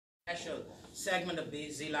Special segment of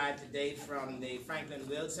BZ Live today from the Franklin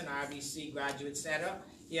Wilson RBC Graduate Center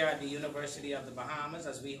here at the University of the Bahamas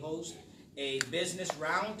as we host a business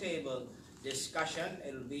roundtable discussion.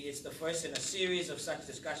 It's the first in a series of such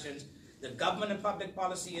discussions. The Government and Public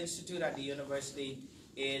Policy Institute at the university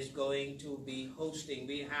is going to be hosting.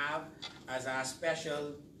 We have as our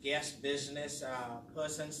special guest business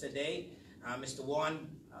persons today, Mr. Juan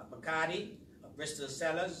Bacardi of Bristol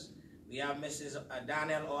Cellars. We have Mrs.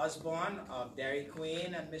 Darnell Osbourne of Dairy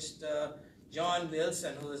Queen and Mr. John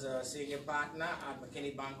Wilson, who is a senior partner at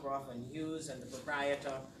McKinney, Bancroft and Hughes and the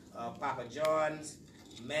proprietor of Papa John's,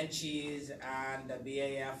 Menchie's, and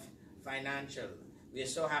BAF Financial. We are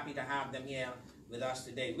so happy to have them here with us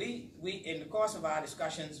today. We in the course of our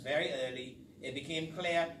discussions very early, it became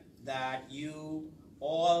clear that you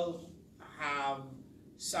all have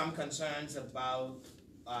some concerns about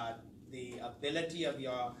the ability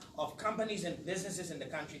of companies and businesses in the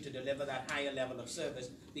country to deliver that higher level of service,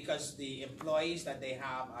 because the employees that they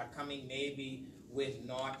have are coming maybe with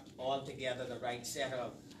not altogether the right set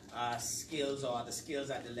of skills, or the skills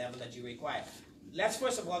at the level that you require. Let's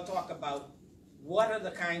first of all talk about what are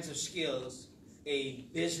the kinds of skills a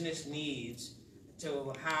business needs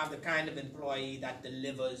to have the kind of employee that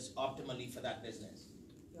delivers optimally for that business.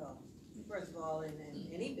 Well, first of all, in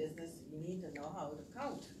any business, you need to know how to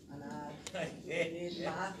count. And you need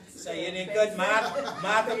math. So you need good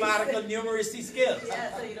mathematical numeracy skills.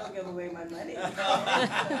 Yeah, so you don't give away my money.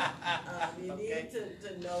 You need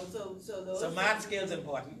to know, so those. So math skills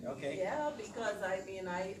important, okay. Yeah, because I mean,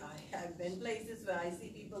 I have been places where I see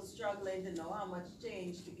people struggling to know how much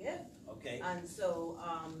change to give. Okay. And so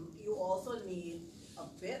you also need a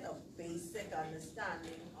bit of basic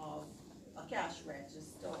understanding of a cash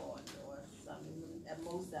register or something. And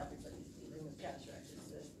most everybody's dealing with cash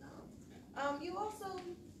registers now. You also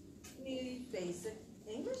need basic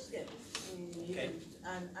English skills. Okay.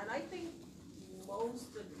 And I think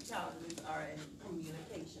most of the challenges are in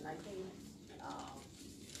communication. I think.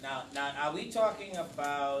 Now, are we talking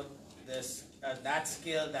about this that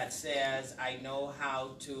skill that says I know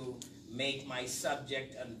how to make my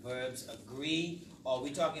subject and verbs agree, or are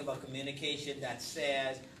we talking about communication that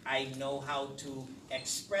says I know how to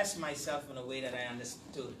express myself in a way that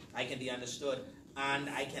I can be understood, and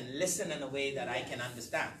I can listen in a way that I can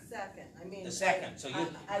understand? Second, I mean. The second, so you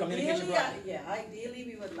communication. Yeah, ideally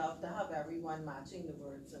we would love to have everyone matching the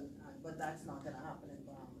words, but that's not going to happen in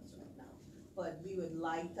Bahamas right now. But we would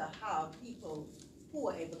like to have people who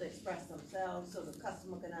are able to express themselves so the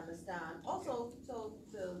customer can understand. Also, so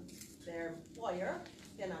their employer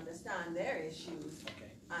can understand their issues. Okay.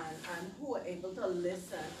 And who are able to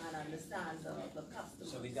listen and understand the customer.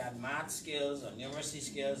 So we've got math skills or numeracy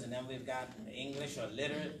skills, and then we've got English or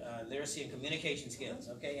literacy and communication skills.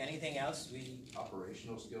 Okay, anything else?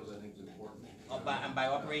 Operational skills, I think, is important. And by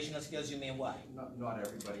operational skills, you mean what? Not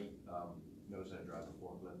everybody knows how to drive a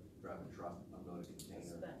forklift, drive a truck, unload a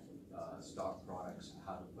container, stock products,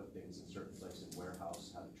 how to put things in certain places,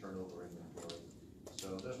 warehouse, how to turn over inventory.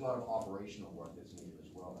 So there's a lot of operational work that's needed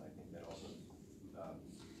as well, and I think that also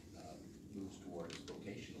moves towards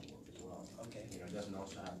vocational work as well. Okay. You know, it doesn't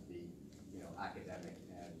also have to be, academic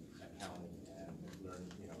and accounting and learn,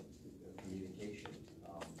 communication.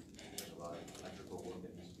 There's a lot of electrical work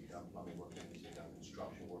that needs to be done, plumbing work that needs to be done,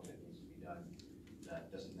 construction work that needs to be done that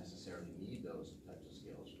doesn't necessarily need those types of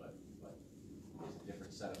skills, but it's a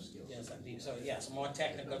different set of skills. Yes, so yes, more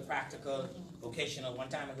technical, practical, vocational. One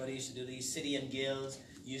time ago, they used to do these city and guilds,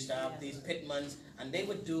 used to have these pitmans, and they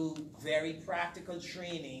would do very practical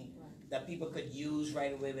training that people could use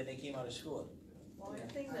right away when they came out of school. Well,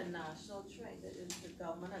 I think the national the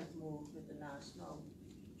government has moved with the national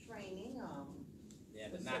training.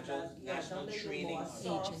 The national training. More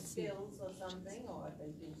soft skills or something, or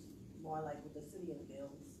they do more like with the city and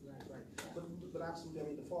guilds. Right. But absolutely, I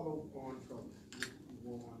mean, to follow on from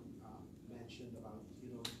what Juan mentioned about,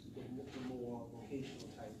 the more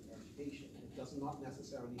vocational type of education, it does not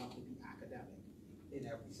necessarily have to be academic in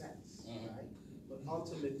every sense, right? But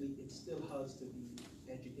ultimately, it still has to be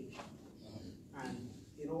education. And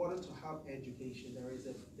in order to have education, there is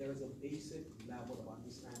a basic level of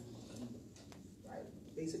understanding of reading, right?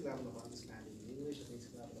 Basic level of understanding in English, a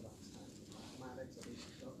basic level of understanding in mathematics, a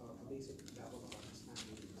basic level of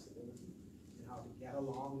understanding in disability, and how to get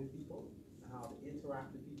along with people, and how to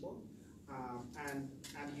interact with people. And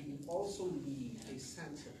you also need a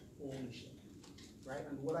sense of ownership, right?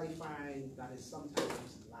 And what I find that is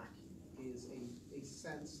sometimes lacking is a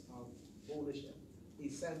sense of ownership, a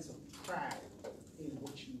sense of pride in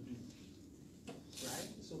what you do, right?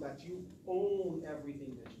 So that you own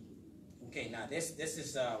everything that you do. Okay, now this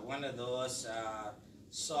is one of those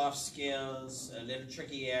soft skills, a little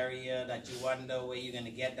tricky area that you wonder where you're going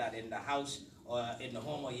to get that in the house or in the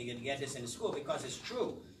home, or you're going to get this in the school, because it's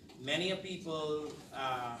true. Many of people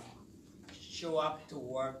show up to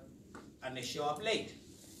work and they show up late.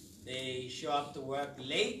 They show up to work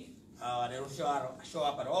late, they don't show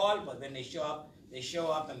up at all, but when they show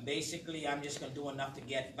up and basically I'm just going to do enough to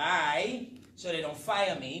get by so they don't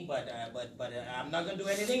fire me, but I'm not going to do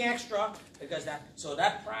anything extra, because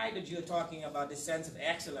that pride that you're talking about, this sense of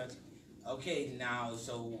excellence, okay, now,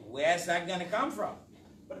 so where's that going to come from?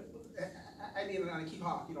 But I mean, and I keep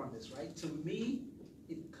harking on this, right? To me,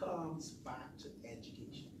 it comes back to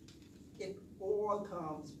education. It all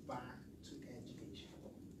comes back to education.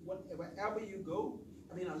 Wherever you go,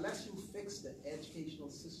 I mean, unless you fix the educational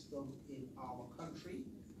system in our country,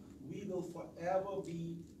 we will forever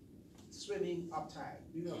be swimming uptide.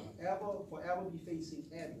 We will forever be facing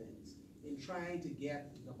headwinds in trying to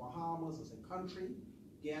get the Bahamas as a country,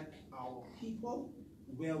 get our people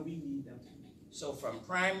where we need them to be. So from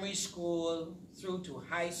primary school through to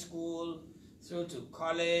high school, through to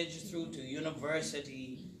college, through to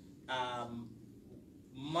university,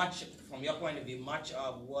 much, from your point of view, much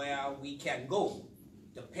of where we can go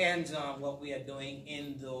depends on what we are doing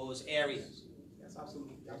in those areas. Yes,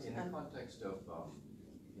 absolutely. In the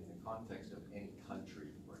context of any country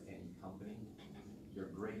or any company, your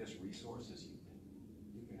greatest resource is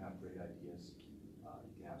you can have great ideas,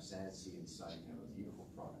 you can have sand, sea, and sun, you can have a beautiful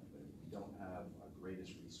product, but if you don't have our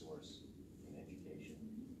greatest resource in education,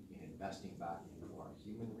 in investing back into our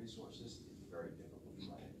human resources, it's very difficult to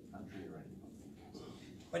run any country or any company.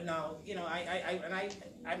 But now, you know,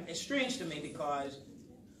 it's strange to me, because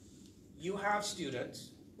you have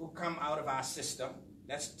students who come out of our system.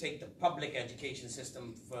 Let's take the public education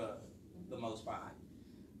system for the most part.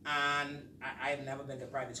 And I've never been to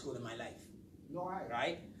private school in my life. No,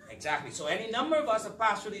 right? Exactly. So any number of us have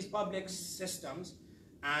passed through these public systems,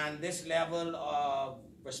 and this level of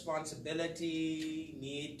responsibility,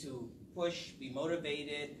 need to push, be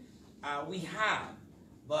motivated, we have.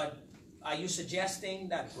 But are you suggesting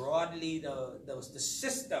that broadly the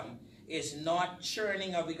system is not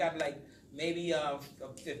churning up? We got like maybe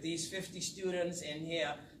these 50 students in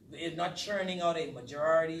here, is not churning out a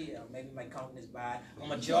majority, maybe my count is bad, a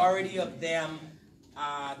majority of them,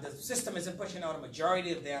 the system isn't pushing out a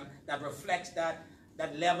majority of them that reflects that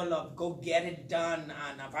level of go get it done,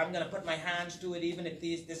 and if I'm going to put my hands to it, even if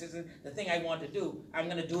this isn't the thing I want to do, I'm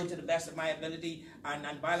going to do it to the best of my ability, and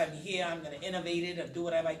while I'm here, I'm going to innovate it and do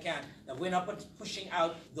whatever I can. That we're not pushing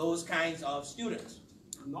out those kinds of students.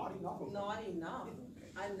 Not enough. Not enough.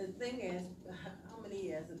 And the thing is, how many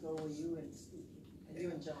years ago were you in school? You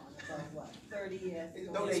and John, about what, 30 years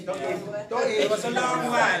ago? Don't It was a long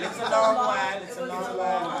while. It's a long while. It's a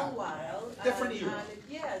long while. Different era.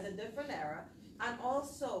 Yeah, it's a different era. And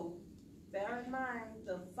also, bear in mind,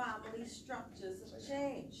 the family structures have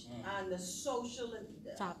changed, and the social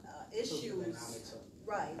issues,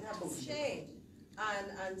 right, have changed.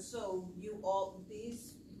 And so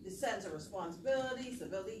the sense of responsibility,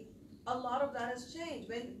 civility, a lot of that has changed.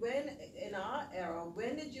 When in our era,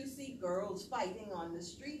 when did you see girls fighting on the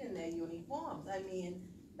street in their uniforms? I mean,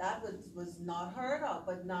 that was not heard of,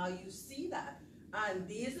 but now you see that. And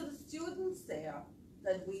these are the students there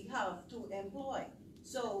that we have to employ.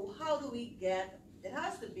 So how do we get, it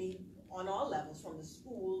has to be on all levels, from the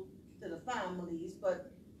school to the families,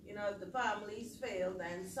 but you know, if the families fail,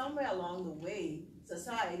 then somewhere along the way,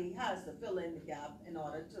 society has to fill in the gap in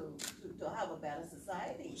order to have a better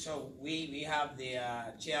society. So we have the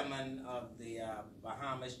chairman of the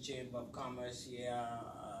Bahamas Chamber of Commerce here,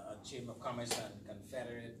 Chamber of Commerce and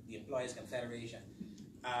the Employees Confederation.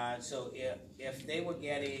 So if they were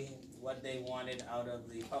getting what they wanted out of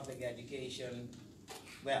the public education,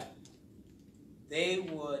 well,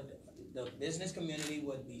 the business community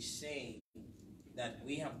would be saying that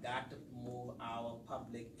we have got to move our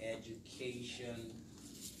public education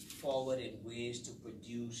forward in ways to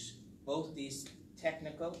produce both these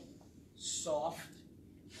technical, soft,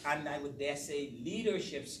 and I would dare say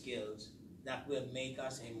leadership skills that will make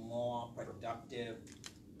us a more productive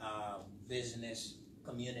business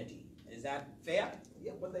community. Is that fair?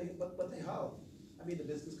 Yeah, but they have. I mean, the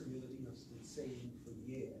business community has been saying for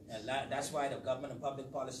years. And that's why the government and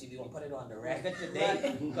public policy, we won't put it on the record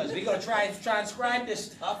today, because we're going to try and transcribe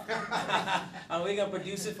this stuff, and we're going to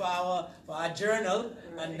produce it for our journal,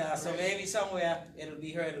 and so maybe somewhere it'll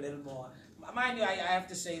be heard a little more. Mind you, I have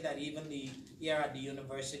to say that even here at the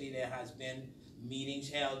university, there has been meetings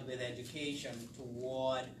held with education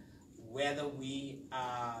toward whether we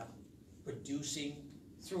are producing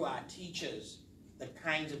through our teachers the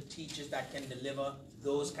kinds of teachers that can deliver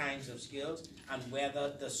those kinds of skills, and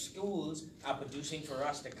whether the schools are producing for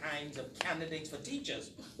us the kinds of candidates for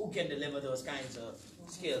teachers who can deliver those kinds of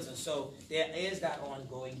skills. And so there is that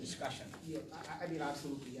ongoing discussion. Yeah, I mean,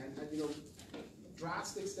 absolutely, and you know,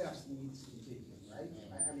 drastic steps need to be taken, right?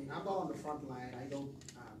 I mean, I'm not on the front line, I don't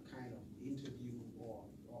kind of interview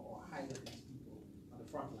or hire these people on the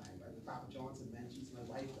front line, right? Papa Johnson mentions, my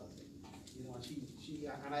wife does it, you know,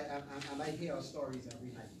 and I hear her stories every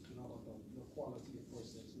night, you know, about the quality of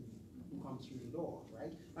persons who come through the door,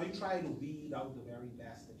 right? Now you try to weed out the very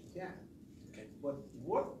best that you can. Okay. But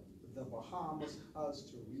what the Bahamas has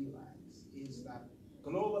to realize is that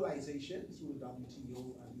globalization through the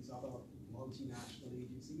WTO and these other multinational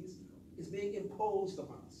agencies is being imposed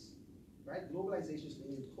upon us, right? Globalization is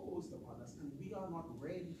being imposed upon us, and we are not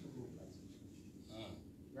ready for globalization,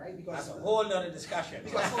 right? Because that's a whole other discussion.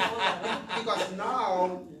 Because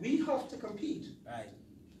now we have to compete. Right.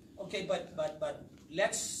 Okay, but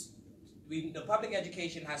the public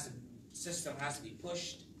education system has to be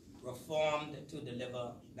pushed, reformed to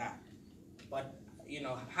deliver that. But you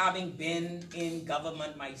know, having been in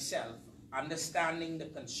government myself, understanding the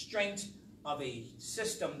constraints of a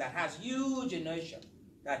system that has huge inertia,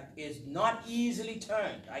 that is not easily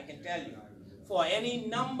turned, I can tell you, for any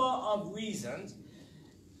number of reasons.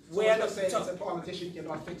 Where the a politician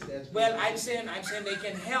cannot fix that. Well, I'm saying they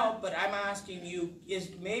can help, but I'm asking you: is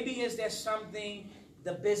there something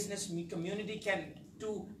the business community can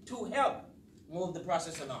do to help move the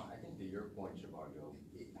process along? I think to your point, Zhivargo,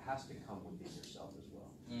 it has to come within yourself as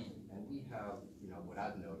well. And we have, you know, what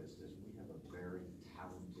I've noticed is we have a very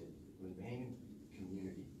talented remaining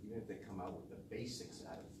community, even if they come out with the basics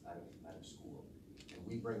out of school, and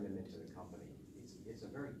we bring them into the company. It's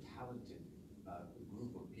a very talented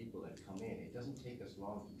group of people that come in. It doesn't take us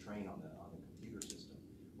long to train on the computer system,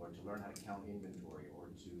 or to learn how to count inventory, or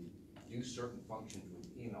to do certain functions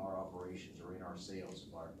within our operations or in our sales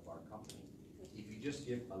of our company. If you just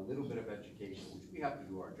give a little bit of education, which we have to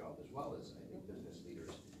do our job as well as, I think, business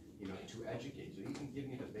leaders, you know, to educate. So you can give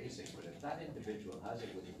me the basics, but if that individual has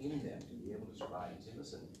it within them to be able to survive and say,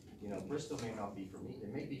 listen, you know, Bristol may not be for me,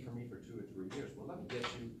 it may be for me for 2 or 3 years. Well, let me get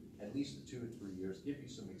you at least the 2 or 3 years, give you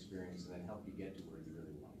some experience, and then help you get to where you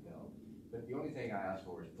really want to go. But the only thing I ask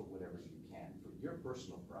for is put whatever you can for your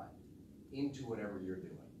personal pride into whatever you're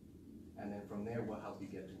doing. And then from there, we'll help you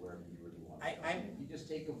get to wherever you really want to go. And if you just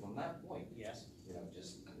take them from that point, Yes. you know,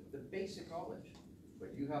 just the basic knowledge,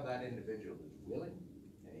 but you have that individual who's willing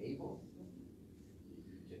and able,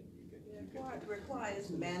 It requires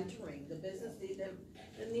mentoring. The business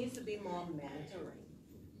there needs to be more mentoring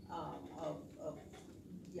of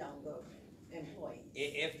younger employees.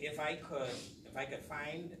 If I could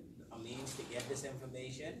find a means to get this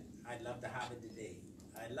information, I'd love to have it today.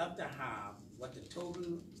 I'd love to have what the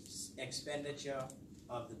total expenditure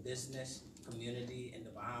of the business community in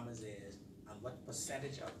the Bahamas is, and what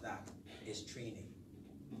percentage of that is training.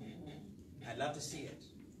 I'd love to see it,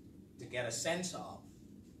 to get a sense of,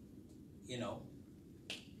 you know,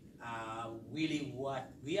 really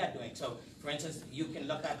what we are doing. So, for instance, you can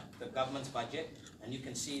look at the government's budget, and you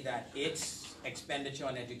can see that its expenditure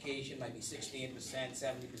on education might be 68%,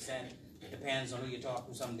 70%. It depends on who you talk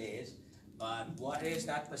to some days. But what is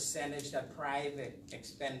that percentage that private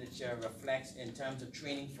expenditure reflects in terms of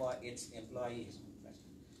training for its employees?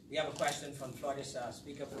 We have a question from Florida's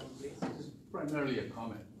speaker, please. This is primarily a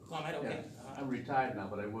comment. Comment, okay. Yeah. I'm retired now,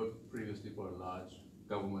 but I worked previously for a large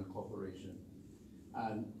government corporation.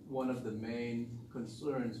 And one of the main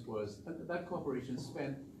concerns was that corporation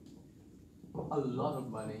spent a lot of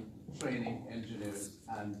money training engineers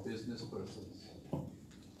and business persons.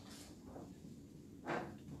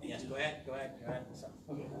 Yes, go ahead.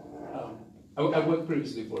 Okay. I worked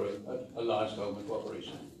previously for a large government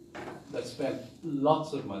corporation that spent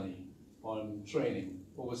lots of money on training,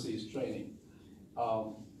 overseas training.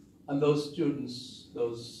 And those students,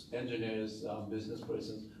 those engineers, business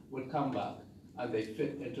persons would come back and they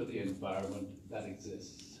fit into the environment that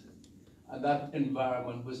exists. And that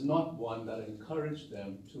environment was not one that encouraged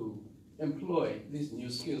them to employ these new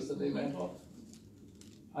skills that they went off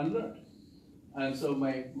and learned. And so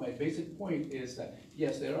my basic point is that,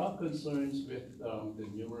 yes, there are concerns with the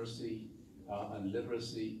numeracy and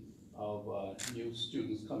literacy of new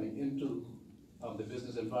students coming into the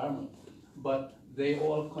business environment, but they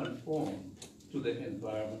all conform to the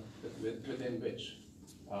environment within which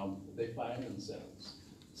they find themselves.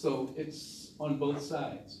 So it's on both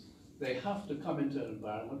sides. They have to come into an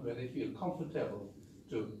environment where they feel comfortable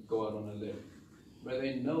to go out on a limb, where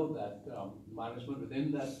they know that management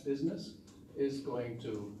within that business is going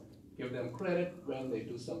to give them credit when they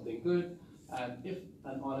do something good, and if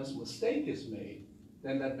an honest mistake is made,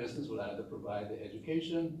 then that business will either provide the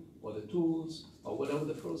education or the tools or whatever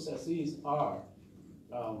the processes are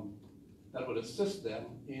that would assist them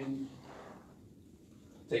in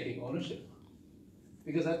taking ownership.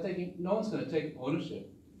 Because no one's going to take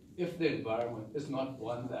ownership if the environment is not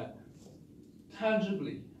one that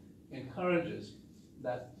tangibly encourages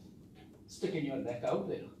that sticking your neck out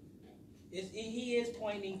there. He is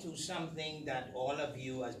pointing to something that all of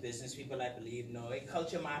you as business people, I believe, know.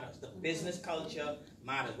 Culture matters. The business culture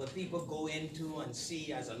matters. What people go into and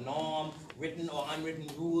see as a norm, written or unwritten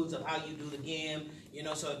rules of how you do the game. You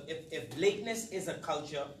know, so if lateness is a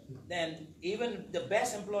culture, then even the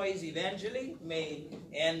best employees eventually may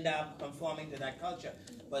end up conforming to that culture.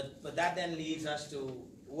 But that then leads us to,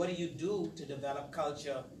 what do you do to develop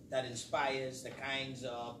culture that inspires the kinds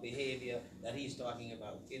of behavior that he's talking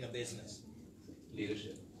about in a business?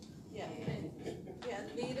 Leadership. Yeah,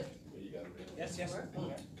 Yes.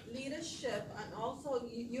 Okay. leadership, and also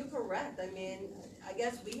you're correct. I mean, I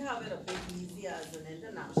guess we have it a bit easier as an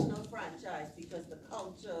international franchise because the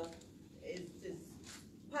culture is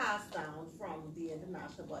passed down from the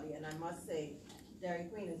international body. And I must say, Dairy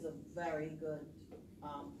Queen is a very good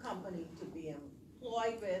company to be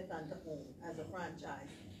employed with and to own as a franchise.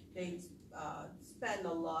 They spend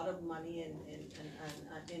a lot of money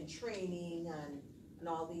in training and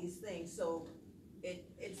all these things. So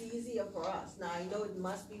it's easier for us. Now, I know it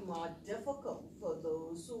must be more difficult for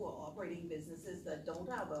those who are operating businesses that don't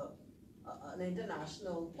have an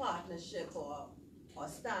international partnership or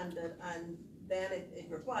standard, and then it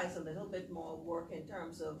requires a little bit more work in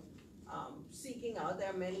terms of seeking out. There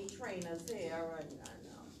are many trainers here and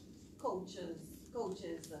coaches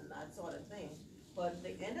and that sort of thing. But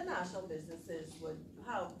the international businesses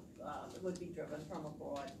would be driven from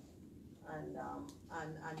abroad. And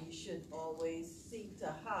you should always seek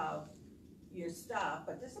to have your staff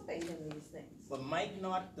participate in these things. But might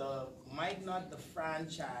not the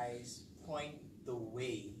franchise point the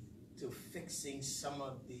way to fixing some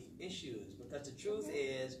of the issues? Because the truth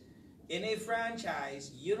is, in a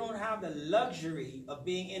franchise, you don't have the luxury of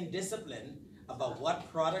being indisciplined about what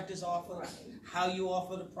product is offered, how you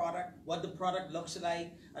offer the product, what the product looks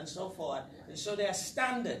like, and so forth. And so there are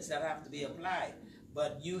standards that have to be applied.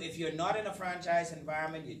 But if you're not in a franchise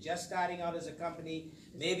environment, you're just starting out as a company,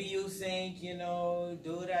 maybe you think,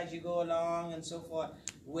 do it as you go along and so forth,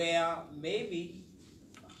 where maybe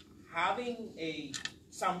having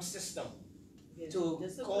some system to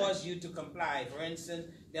cause you to comply. For instance,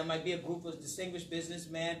 there might be a group of distinguished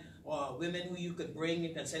businessmen or women who you could bring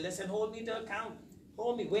and say, listen, hold me to account.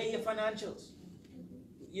 Hold me, where are your financials?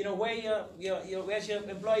 Where's your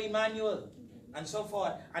employee manual? And so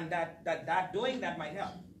forth, and that doing that might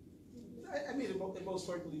help. I mean, it most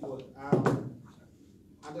certainly would.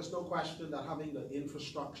 And there's no question that having the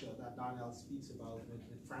infrastructure that Darnell speaks about with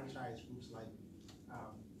franchise groups like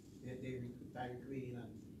Dairy Queen and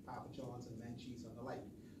Papa John's and Menchie's and the like,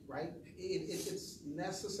 right? It's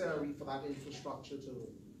necessary for that infrastructure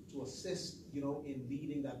to assist, in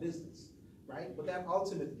leading that business, right? But then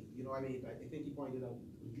ultimately, I think he pointed out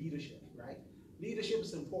leadership, right? Leadership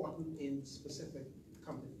is important in specific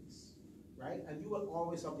companies, right? And you will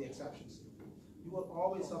always have the exceptions. You will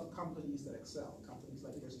always have companies that excel. Companies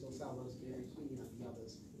like Bristol Sellers, Dairy Queen, and the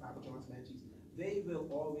others, Papa John's, Menchie's. They will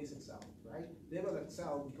always excel, right? They will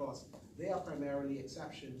excel because they are primarily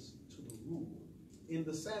exceptions to the rule, in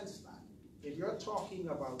the sense that if you're talking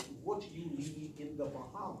about what you need in the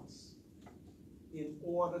Bahamas in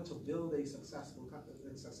order to build a successful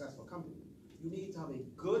company, you need to have a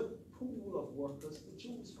good pool of workers to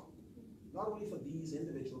choose from. Not only for these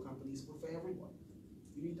individual companies, but for everyone.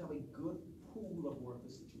 You need to have a good pool of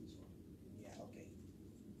workers to choose from. Yeah, okay.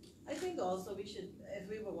 I think also we should, if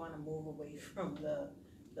we would want to move away from the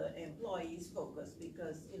employees focus,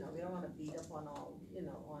 because we don't want to beat up on all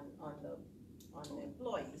on the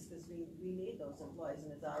employees, because we need those employees,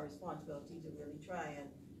 and it's our responsibility to really try and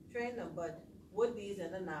train them. But with these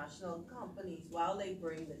international companies, while they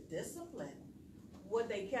bring the discipline, what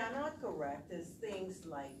they cannot correct is things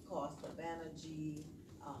like cost of energy,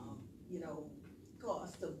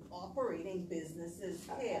 cost of operating businesses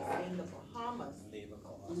here in the Bahamas,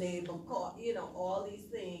 labor cost, all these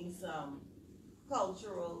things,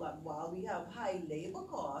 cultural. While we have high labor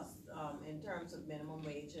costs in terms of minimum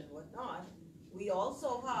wage and whatnot, we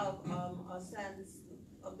also have a sense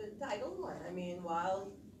of entitlement. I mean,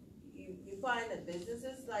 while you find that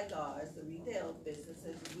businesses like ours, the retail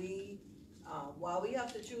businesses, while we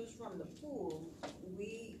have to choose from the pool,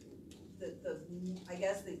 I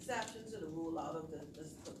guess the exceptions to the rule out of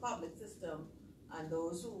the public system, and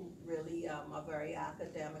those who really are very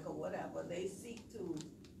academic or whatever, they seek to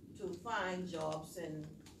to find jobs in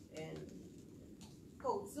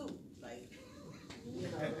code suit, like, you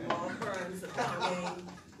know, the law firms, accounting,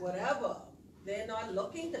 whatever. They're not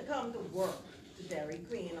looking to come to work to Dairy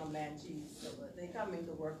Queen or Manchis, they're coming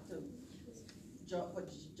to work to for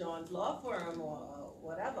John's law firm or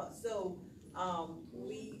whatever. So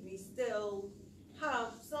we still have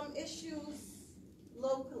some issues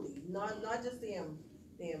locally, not just the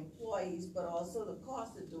employees, but also the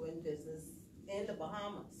cost of doing business in the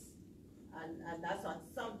Bahamas. And that's not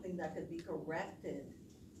something that could be corrected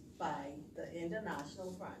by the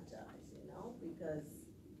international franchise, you know, because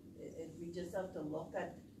we just have to look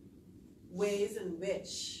at ways in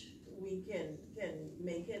which we can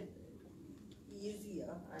make it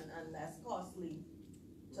easier and less costly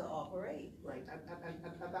to operate. Right,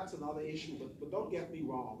 and that's another issue, but don't get me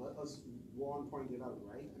wrong, as Juan pointed out,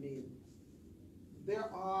 right? I mean, there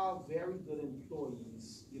are very good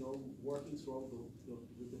employees, you know, working throughout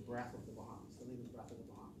the breadth of the Bahamas, the name is breadth of the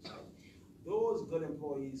Bahamas, right? Those good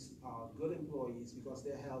employees are good employees because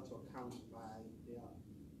they're held to account by their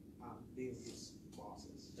various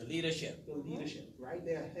bosses. The leadership. The leadership, right?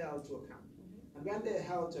 They're held to account. And when they're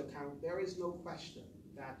held to account, there is no question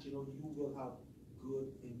that, you know, you will have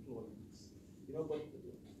good employees. You know, but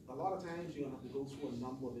a lot of times you're gonna have to go through a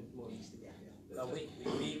number of employees to get there.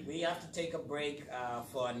 We have to take a break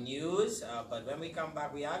for news, but when we come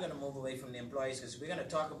back, we are going to move away from the employees because we're going to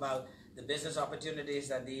talk about the business opportunities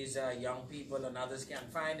that these young people and others can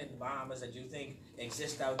find in the Bahamas that you think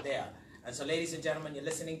exist out there. And so, ladies and gentlemen, you're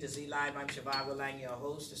listening to Z Live. I'm Zhivargo, Laing, your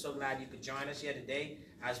host. So glad you could join us here today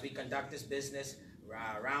as we conduct this business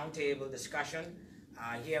roundtable discussion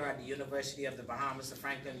here at the University of the Bahamas, the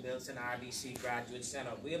Franklin Wilson RBC Graduate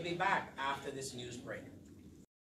Center. We'll be back after this news break.